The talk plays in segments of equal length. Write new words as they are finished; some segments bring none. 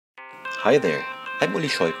Hi there, I'm Uli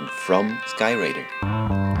Scholten from SkyRadar.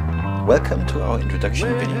 Welcome to our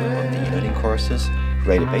introduction video on the e-learning courses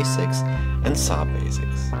Radar Basics and SAR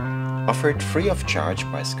Basics, offered free of charge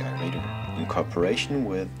by SkyRadar in cooperation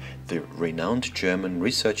with the renowned German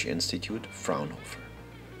research institute Fraunhofer.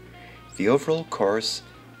 The overall course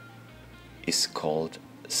is called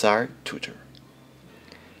SAR Tutor.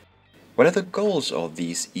 What are the goals of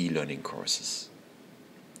these e-learning courses?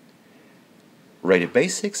 Radar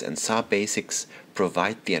Basics and SAR Basics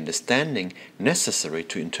provide the understanding necessary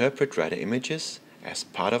to interpret radar images as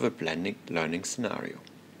part of a blended learning scenario.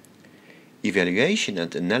 Evaluation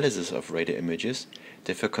and analysis of radar images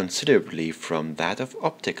differ considerably from that of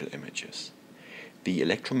optical images. The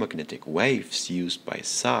electromagnetic waves used by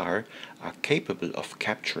SAR are capable of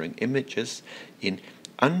capturing images in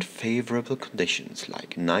unfavorable conditions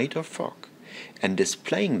like night or fog and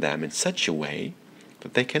displaying them in such a way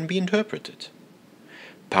that they can be interpreted.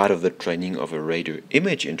 Part of the training of a radar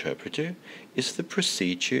image interpreter is the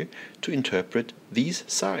procedure to interpret these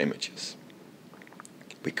SAR images.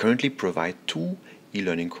 We currently provide two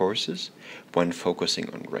e-learning courses, one focusing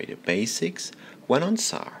on radar basics, one on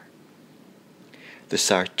SAR. The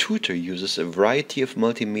SAR Tutor uses a variety of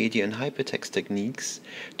multimedia and hypertext techniques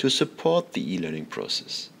to support the e-learning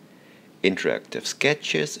process. Interactive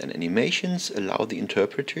sketches and animations allow the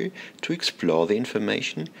interpreter to explore the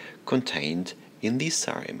information contained in these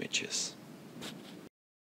SAR images.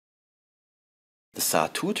 The SAR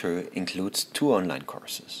Tutor includes two online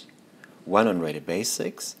courses, one on radar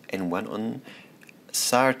basics and one on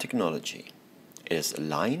SAR technology. It is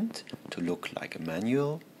aligned to look like a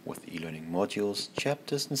manual with e-learning modules,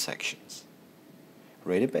 chapters and sections.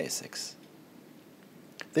 Radar Basics.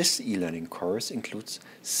 This e-learning course includes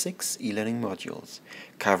 6 e-learning modules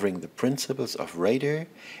covering the principles of radar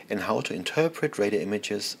and how to interpret radar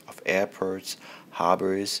images of airports,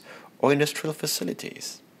 harbors, or industrial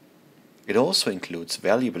facilities. It also includes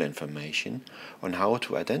valuable information on how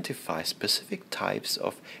to identify specific types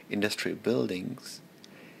of industrial buildings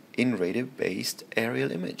in radar-based aerial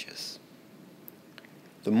images.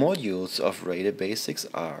 The modules of Radar Basics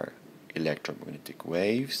are electromagnetic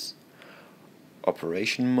waves,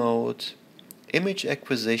 operation mode, image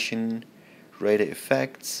acquisition, radar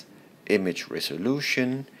effects, image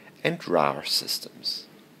resolution, and radar systems.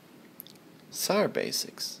 SAR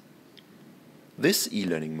Basics. This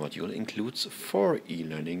e-learning module includes 4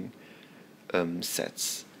 e-learning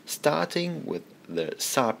sets, starting with the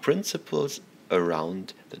SAR principles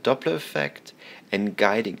around the Doppler-Effekt and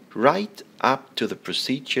guiding right up to the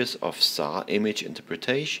procedures of SAR image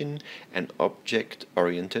interpretation and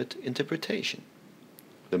object-oriented interpretation.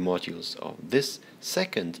 The modules of this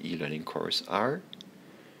second e-learning course are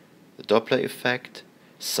the Doppler-Effekt,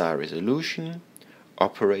 SAR resolution,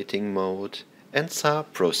 operating mode, and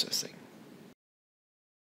SAR-processing.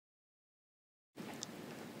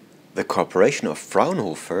 The cooperation of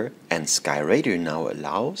Fraunhofer and SkyRadar now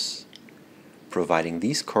allows providing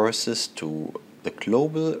these courses to the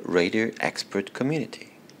global radar expert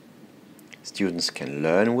community. Students can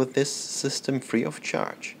learn with this system free of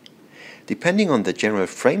charge. Depending on the general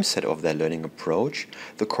frame set of their learning approach,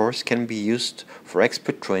 the course can be used for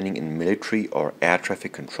expert training in military or air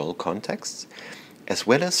traffic control contexts, as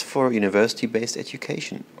well as for university-based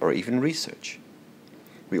education or even research.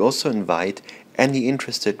 We also invite any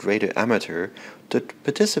interested radar amateur to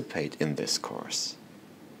participate in this course.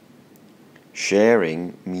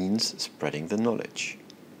 Sharing means spreading the knowledge.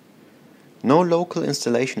 No local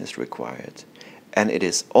installation is required, and it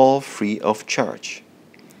is all free of charge.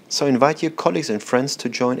 So invite your colleagues and friends to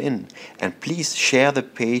join in, and please share the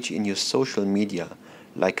page in your social media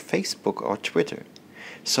like Facebook or Twitter,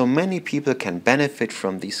 so many people can benefit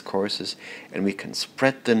from these courses and we can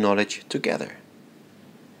spread the knowledge together.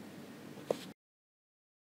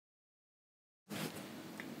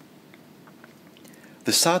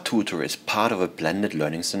 The SAR Tutor is part of a blended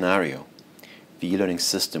learning scenario. The e-learning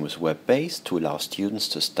system is web-based to allow students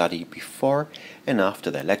to study before and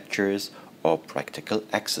after their lectures or practical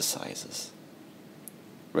exercises.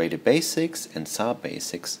 Radar Basics and SAR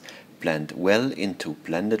Basics blend well into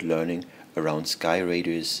blended learning around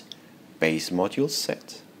SkyRadar's base module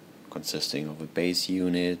set, consisting of a base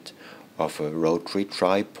unit, of a rotary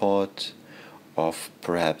tripod, of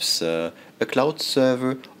perhaps a cloud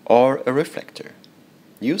server or a reflector.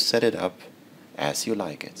 You set it up as you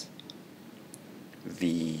like it.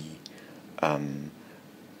 The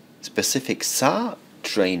specific SAR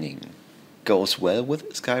training goes well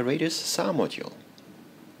with SkyRadar's SAR module.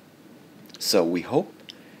 So we hope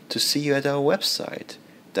to see you at our website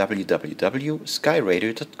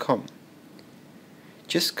www.skyradar.com.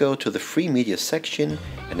 just go to the free media section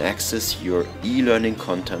and access your e-learning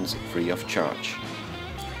contents free of charge.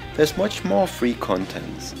 There's much more free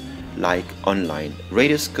contents, like online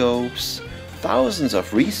radarscopes, thousands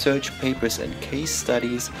of research papers and case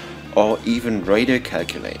studies, or even radar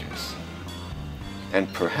calculators.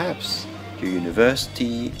 And perhaps your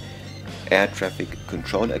university, air traffic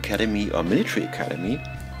control academy or military academy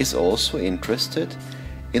is also interested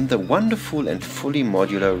in the wonderful and fully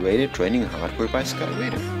modular radar training hardware by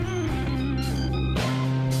SkyRadar.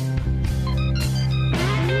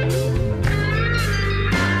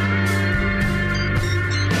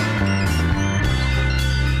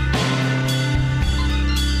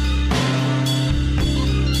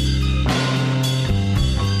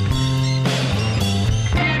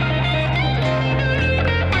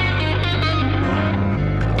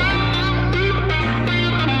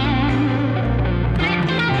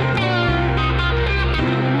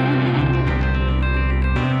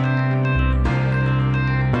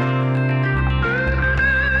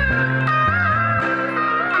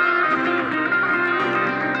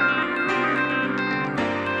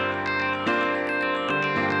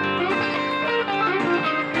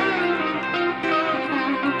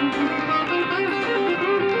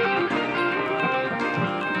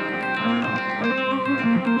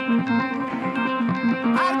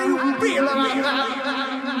 I do feel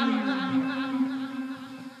alive.